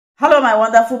Hello, my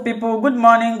wonderful people. Good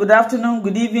morning, good afternoon,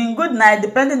 good evening, good night,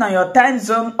 depending on your time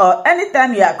zone or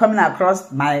anytime you are coming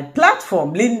across my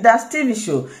platform, Linda's TV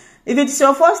show. If it's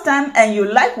your first time and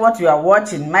you like what you are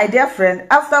watching, my dear friend,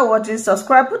 after watching,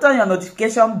 subscribe, put on your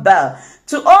notification bell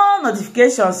to all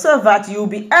notifications so that you'll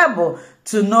be able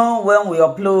to know when we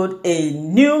upload a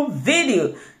new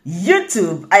video.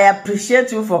 YouTube, I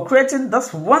appreciate you for creating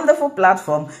this wonderful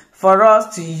platform for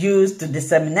us to use to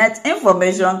disseminate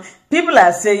information. People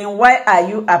are saying, why are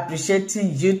you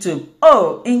appreciating YouTube?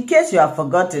 Oh, in case you have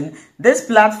forgotten, this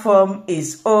platform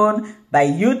is owned by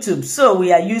YouTube, so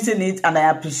we are using it and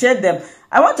I appreciate them.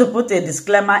 I want to put a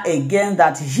disclaimer again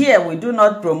that here we do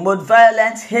not promote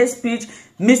violence, hate speech,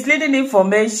 misleading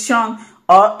information,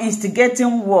 or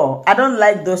instigating war. I don't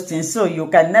like those things, so you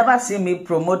can never see me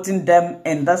promoting them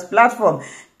in this platform.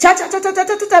 Cha cha cha cha cha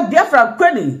cha cha Biafra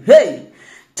kweni, hey.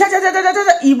 Cha cha cha cha cha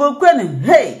cha Igbo kweni,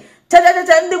 hey. Cha cha cha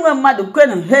cha ndị nwe mmadụ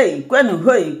kweni, hey. Kweni,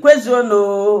 hey. Kwezo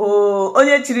no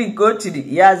onye chiri nke o chiri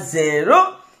ya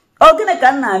zero. Ogene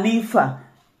ka nna n'ifa.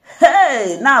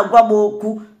 Hey, na agwa m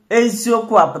okwu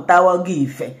eziokwu apụtawa gị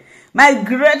ife. My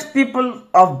great people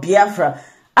of Biafra,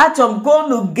 Atom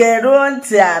gonna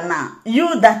guarantee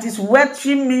you that is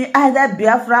watching me, either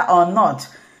Biafra or not.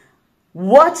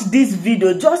 Watch this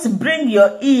video. Just bring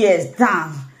your ears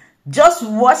down. Just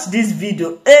watch this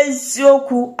video.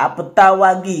 Ezioku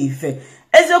aputawa gife.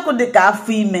 Ezioku deka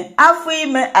afime.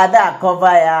 Afime ada cover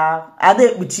ya. Ada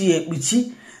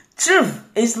ekpuchi. Truth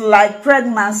is like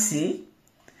pregnancy.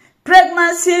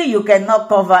 Pregnancy, you cannot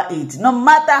cover it. No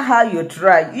matter how you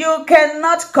try, you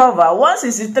cannot cover. Once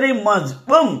it's 3 months,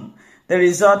 boom, the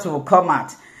result will come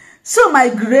out. So my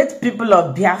great people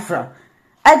of Biafra,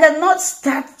 I cannot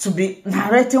start to be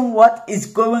narrating what is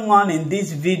going on in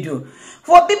this video.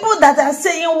 For people that are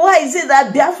saying, why is it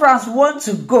that Biafrans want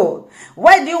to go?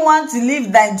 Why do you want to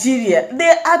leave Nigeria? They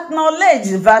acknowledge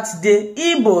that the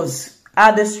Igbos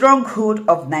are the stronghold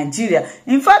of Nigeria.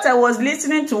 In fact, I was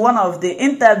listening to one of the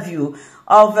interview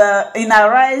of in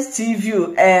Arise TV,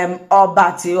 or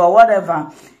Bati or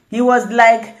whatever. He was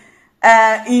like,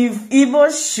 if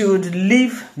Igbos should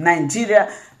leave Nigeria,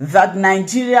 that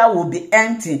Nigeria will be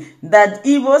empty. That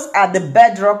Igbos are the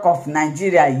bedrock of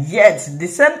Nigeria. Yet the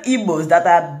same Igbos that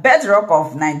are bedrock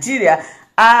of Nigeria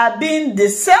are being the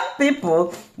same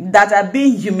people that are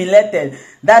being humiliated,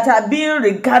 that are being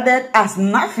regarded as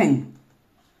nothing.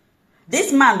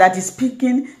 This man that is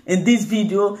speaking in this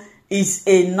video is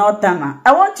a northerner.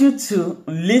 I want you to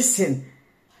listen.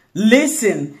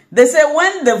 Listen. They say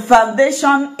when the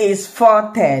foundation is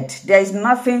faulted, there is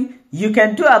nothing you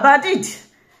can do about it.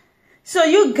 So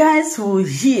you guys will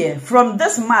hear from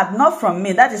this man, not from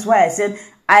me. That is why I said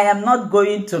I am not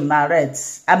going to narrate.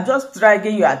 I'm just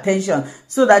dragging your attention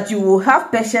so that you will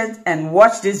have patience and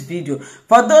watch this video.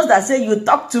 For those that say you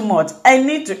talk too much, I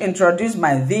need to introduce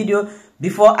my video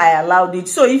before I allowed it.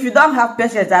 So if you don't have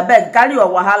patience, I beg, carry your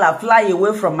wahala, fly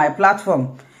away from my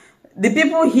platform. The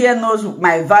people here knows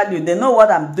my value. They know what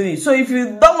I'm doing. So if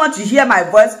you don't want to hear my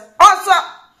voice, also.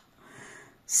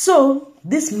 So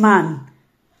this man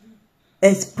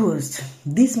exposed.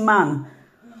 This man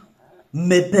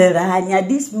meperanya.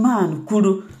 This man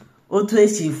kuru otu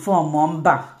esi form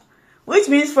mba. Which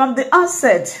means from the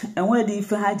onset, and where the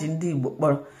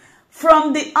Igbo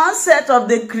from the onset of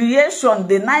the creation,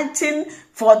 the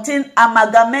 1914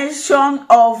 amalgamation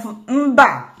of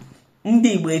Mba,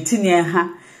 Ndi Igbo etinye ha,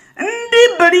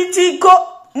 Ndi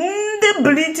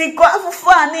Britiko,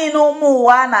 afufani no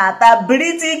muwa na ata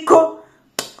Britiko,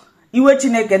 iwe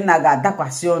Chineke nna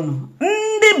ga-adakwasị ọnụ.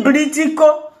 Ndi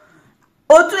Britiko,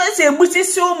 otu esi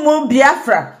egbusisi ụmụ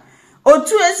Biafra,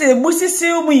 otu esi egbusisi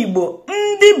ụmụ Igbo,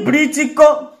 Ndi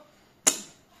Britiko.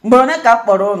 Mbone ka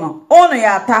kpọrọ ụnụ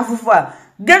ya ata afụfụ a.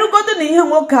 Gerugodo na ihe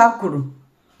nwoke a kwuru.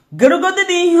 Gerugodo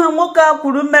na ihe nwoke a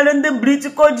kwuru mere ndị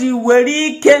Britiko ji were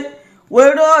ike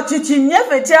were ọchịchị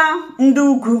nyefecha ndị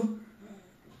ugwu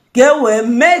ka e wee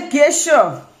make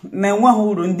sure na enweghị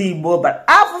uru ndị Igbo bara.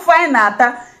 Afụfụ anyị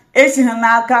na-ata esighị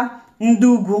n'aka ndị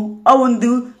ugwu, ọwụ ndị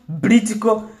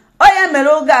Britiko. Ọ ya mere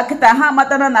oge a kịta ha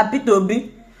amatara na Peter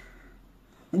Obi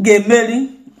ga-emeri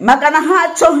maka na ha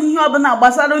achọghị ihe ọbụla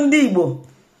gbasara ndị Igbo.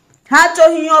 Ha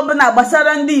achọghị ihe ọbụla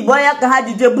gbasara ndị Igbo, ya ka ha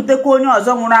jije butekwa onye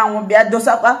ọzọ nwụrụ anwụ bịa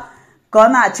dosakwa ka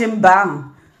ọ na-achị mba ahụ.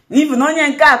 Even onye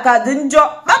nke a ka dị njọ,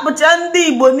 kpapụcha ndị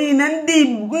Igbo niile,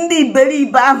 ndị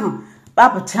iberibe ahụ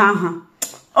kpapụcha ha.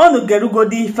 Onu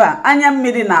gerugodi ife a, anya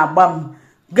mmiri na-agba m.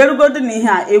 Gerugodi na ihe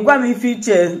a, ịgwa m ife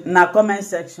iche na comment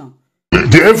section.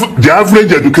 The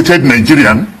average educated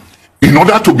Nigerian, in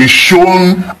order to be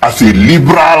shown as a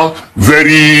liberal,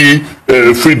 very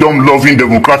freedom-loving,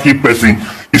 democratic person,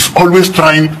 is always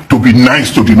trying to be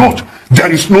nice to the North. There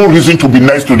is no reason to be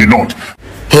nice to the North.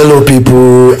 Hello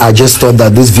people, I just thought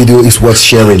that this video is worth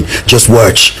sharing. Just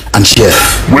watch and share.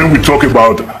 When we talk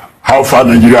about how far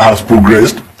Nigeria has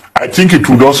progressed, I think it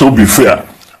would also be fair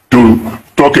to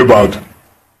talk about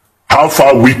how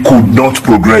far we could not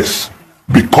progress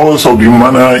because of the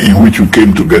manner in which we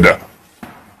came together.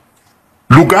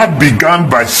 Lugard began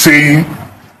by saying,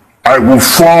 I will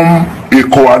form a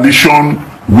coalition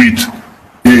with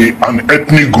an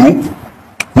ethnic group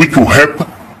which will help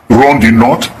run the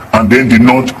North, and then the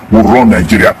North will run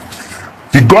Nigeria.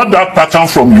 He got that pattern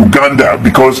from Uganda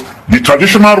because the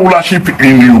traditional rulership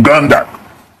in Uganda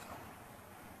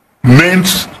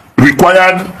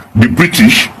required the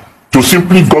British to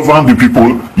simply govern the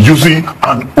people using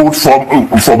an old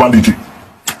formality.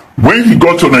 When he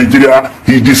got to Nigeria,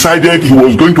 he decided he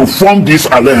was going to form this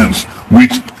alliance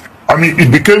with,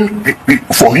 it became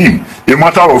for him a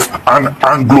matter of an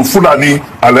Anglo-Fulani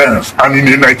alliance. And in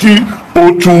a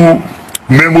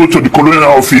 1902 memo to the colonial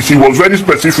office, he was very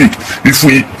specific. If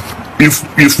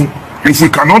we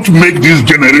cannot make this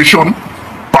generation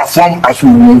perform as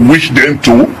we wish them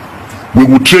to, we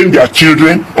will train their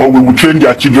children, or we will train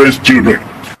their children's children.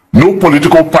 No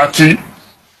political party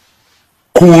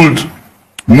could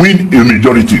win a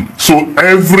majority. So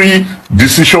every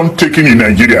decision taken in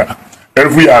Nigeria,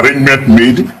 every arrangement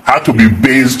made had to be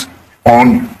based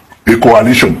on a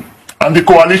coalition. And the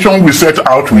coalition we set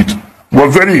out with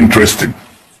was very interesting.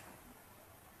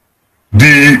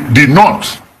 The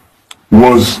North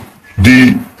was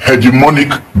the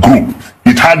hegemonic group.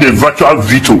 It had a virtual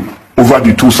veto over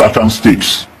the two southern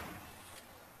states.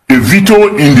 A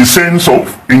veto in the sense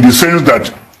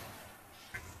that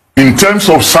in terms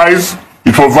of size,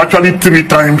 it was virtually 3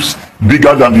 times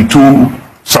bigger than the two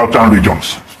southern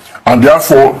regions. And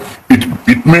therefore, it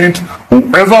meant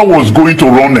whoever was going to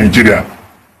run Nigeria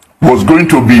was going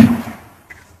to be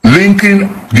linking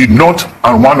the North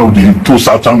and one of the two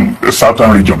southern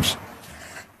regions.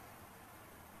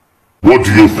 What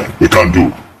do you think we can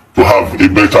do to have a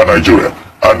better Nigeria?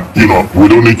 And, we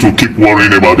don't need to keep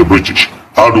worrying about the British.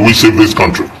 How do we save this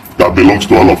country that belongs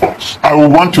to all of us? I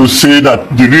would want to say that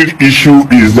the real issue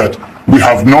is that we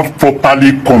have not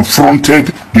properly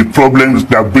confronted the problems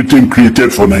that Britain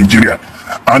created for Nigeria.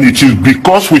 And it is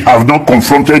because we have not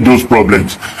confronted those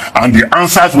problems and the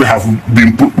answers we have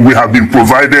been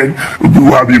providing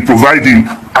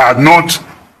are not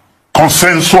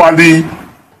consensually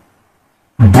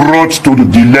brought to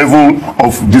the level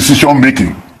of decision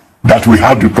making that we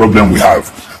have the problem we have.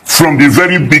 From the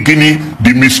very beginning,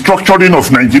 the restructuring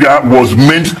of Nigeria was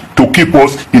meant to keep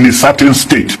us in a certain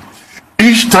state.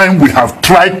 Each time we have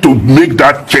tried to make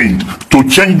that change, to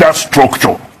change that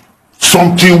structure,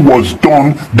 something was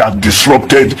done that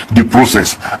disrupted the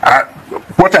process.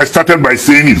 What I started by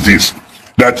saying is this,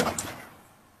 that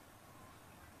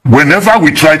whenever we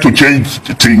try to change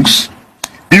things,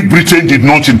 if Britain did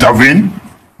not intervene,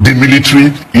 the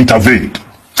military intervened.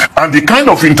 And the kind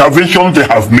of interventions they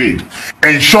have made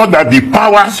ensured that the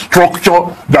power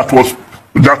structure that was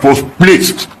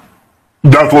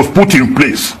put in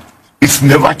place, it's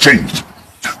never changed.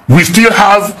 We still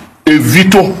have a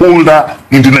veto holder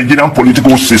in the Nigerian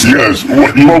political system. Yes.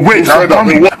 But wait,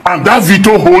 and that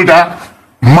veto holder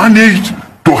managed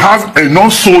to have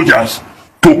enough soldiers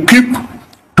to keep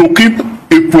a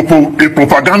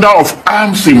propaganda of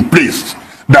arms in place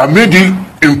that made it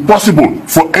impossible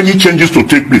for any changes to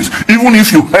take place. Even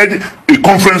if you had a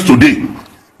conference today,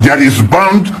 there is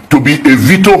bound to be a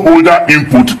veto holder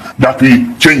input that will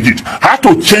change it. How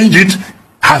to change it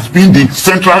has been the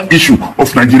central issue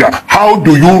of Nigeria. How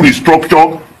do you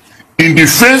restructure in the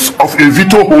face of a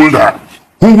veto holder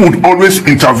who would always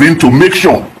intervene to make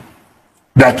sure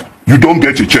that you don't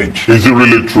get a change? Is it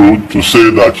really true to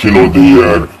say that,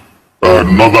 the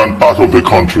northern part of the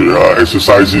country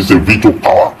exercises a veto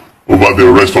power over the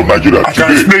rest of Nigeria? I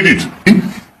can explain it.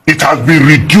 It has been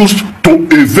reduced to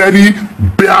a very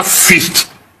bare fist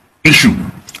issue.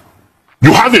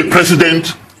 You have a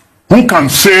president who can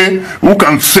say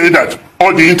that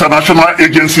all the international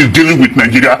agencies dealing with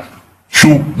Nigeria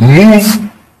should move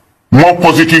more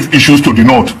positive issues to the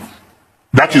north.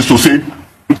 That is to say,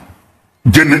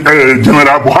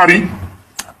 General Buhari,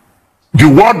 the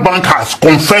World Bank has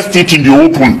confessed it in the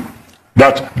open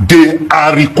that they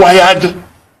are required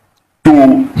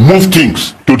to move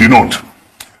things to the north.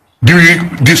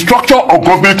 The structure of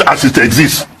government as it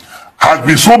exists has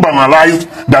been so banalized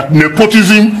that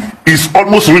nepotism is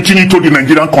almost reaching into the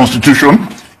Nigerian constitution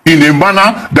in a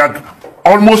manner that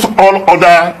almost all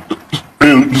other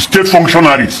state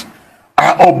functionaries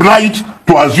are obliged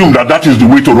to assume that that is the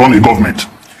way to run a government.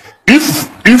 If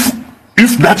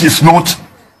that is not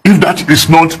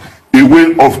a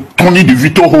way of turning the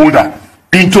veto holder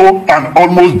into an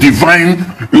almost divine,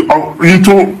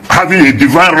 into having a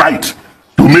divine right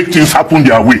to make things happen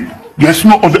their way. There's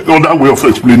no other way of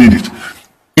explaining it.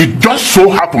 It just so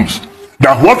happens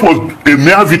that what was a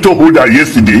mere veto holder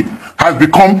yesterday has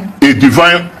become a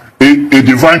divine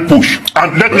push.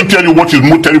 And let me tell you what is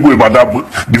more terrible about that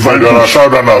divine push. There are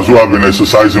Southerners who have been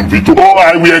exercising veto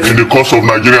in the course of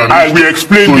Nigerian history. I will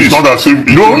explain so this. It's not as if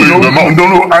it's only in the mouth.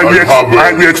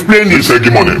 I will explain this.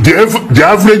 The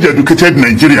average educated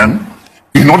Nigerian,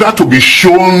 in order to be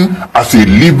shown as a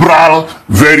liberal,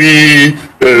 very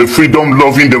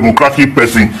freedom-loving, democratic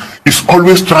person, is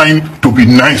always trying to be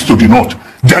nice to the North.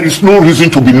 There is no reason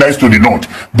to be nice to the North.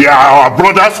 They are our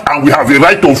brothers, and we have a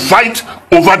right to fight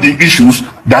over the issues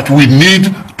that we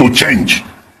need to change.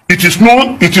 It is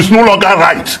no longer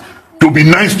right to be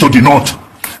nice to the North,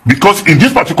 because in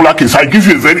this particular case, I give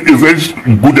you a very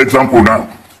good example now.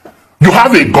 You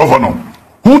have a governor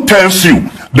who tells you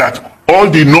that all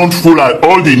the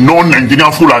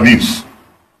non-Nigerian Fulanis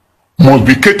must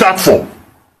be catered for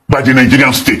by the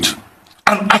Nigerian state,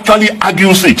 and actually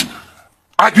argues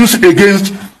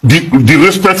against the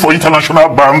respect for international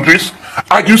boundaries,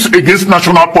 argues against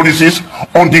national policies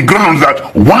on the grounds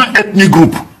that one ethnic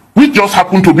group, which just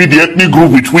happened to be the ethnic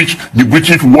group with which the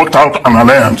British worked out an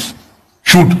alliance,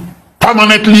 should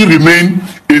permanently remain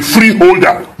a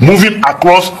freeholder, moving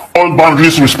across all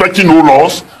boundaries, respecting no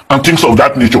laws and things of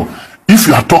that nature. If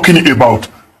you are talking about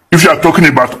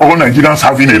all Nigerians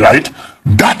having a right,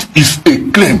 that is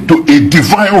a claim to a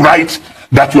divine right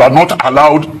that you are not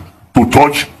allowed to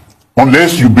touch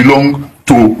unless you belong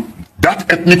to that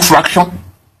ethnic fraction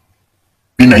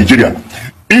in Nigeria.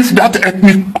 If that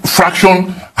ethnic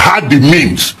fraction had the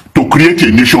means to create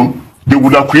a nation, they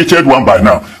would have created one by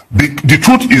now. The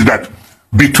truth is that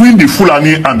between the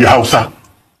Fulani and the Hausa,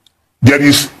 there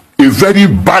is a very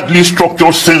badly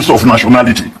structured sense of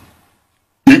nationality.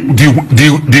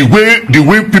 The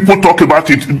way people talk about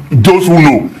it, those who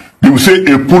know, they will say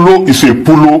a pulo is a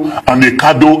pulo and a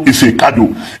kado is a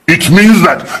kado. It means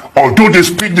that although they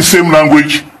speak the same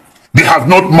language, they have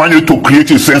not managed to create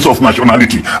a sense of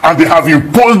nationality, and they have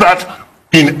imposed that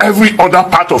in every other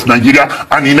part of Nigeria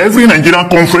and in every Nigerian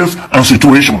conference and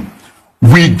situation.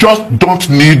 We just don't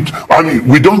need,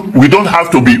 we don't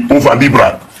have to be over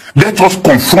liberal. Let us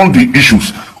confront the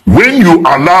issues. When you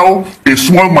allow a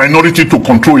small minority to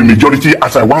control a majority,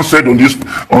 as I once said in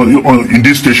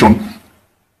this station,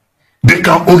 they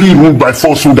can only rule by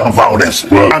falsehood and violence.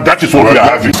 Well, and that is what we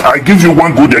are having. I give you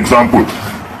one good example.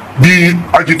 The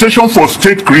agitation for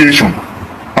state creation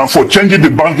and for changing the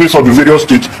boundaries of the various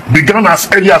states began as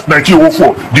early as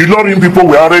 1904. The Ilorin people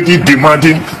were already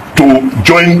demanding to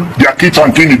join their kith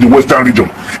and kin in the western region.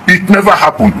 It never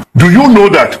happened. Do you know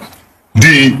that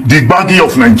the Bagi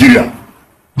of Nigeria,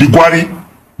 the Gwari,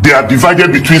 they are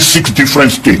divided between 6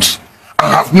 different states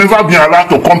and have never been allowed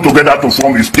to come together to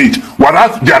form a state,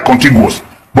 whereas they are contiguous.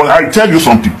 But I tell you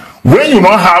something, when you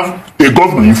now have a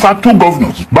governor, in fact 2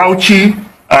 governors, Bauchi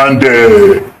and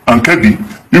Kebbi,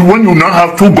 when you now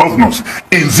have 2 governors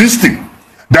insisting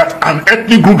that an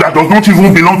ethnic group that does not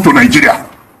even belong to Nigeria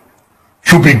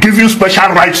should be given special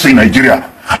rights in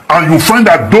Nigeria, and you find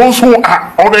that those who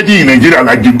are already in Nigeria,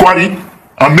 like the Gwari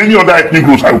and many other ethnic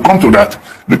groups, I will come to that,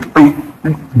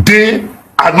 they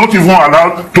are not even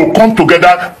allowed to come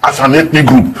together as an ethnic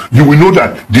group. You will know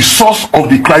that the source of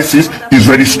the crisis is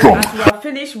very strong. As you have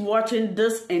finished watching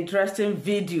this interesting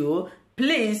video,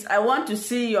 please, I want to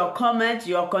see your comment,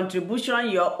 your contribution,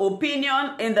 your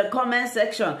opinion in the comment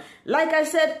section. Like I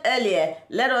said earlier,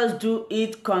 let us do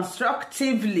it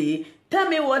constructively. Tell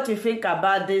me what you think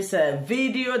about this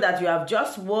video that you have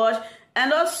just watched,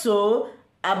 and also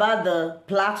about the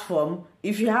platform.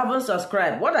 If you haven't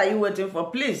subscribed, what are you waiting for?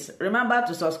 Please remember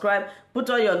to subscribe, put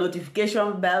on your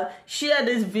notification bell, share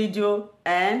this video,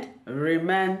 and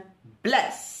remain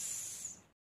blessed.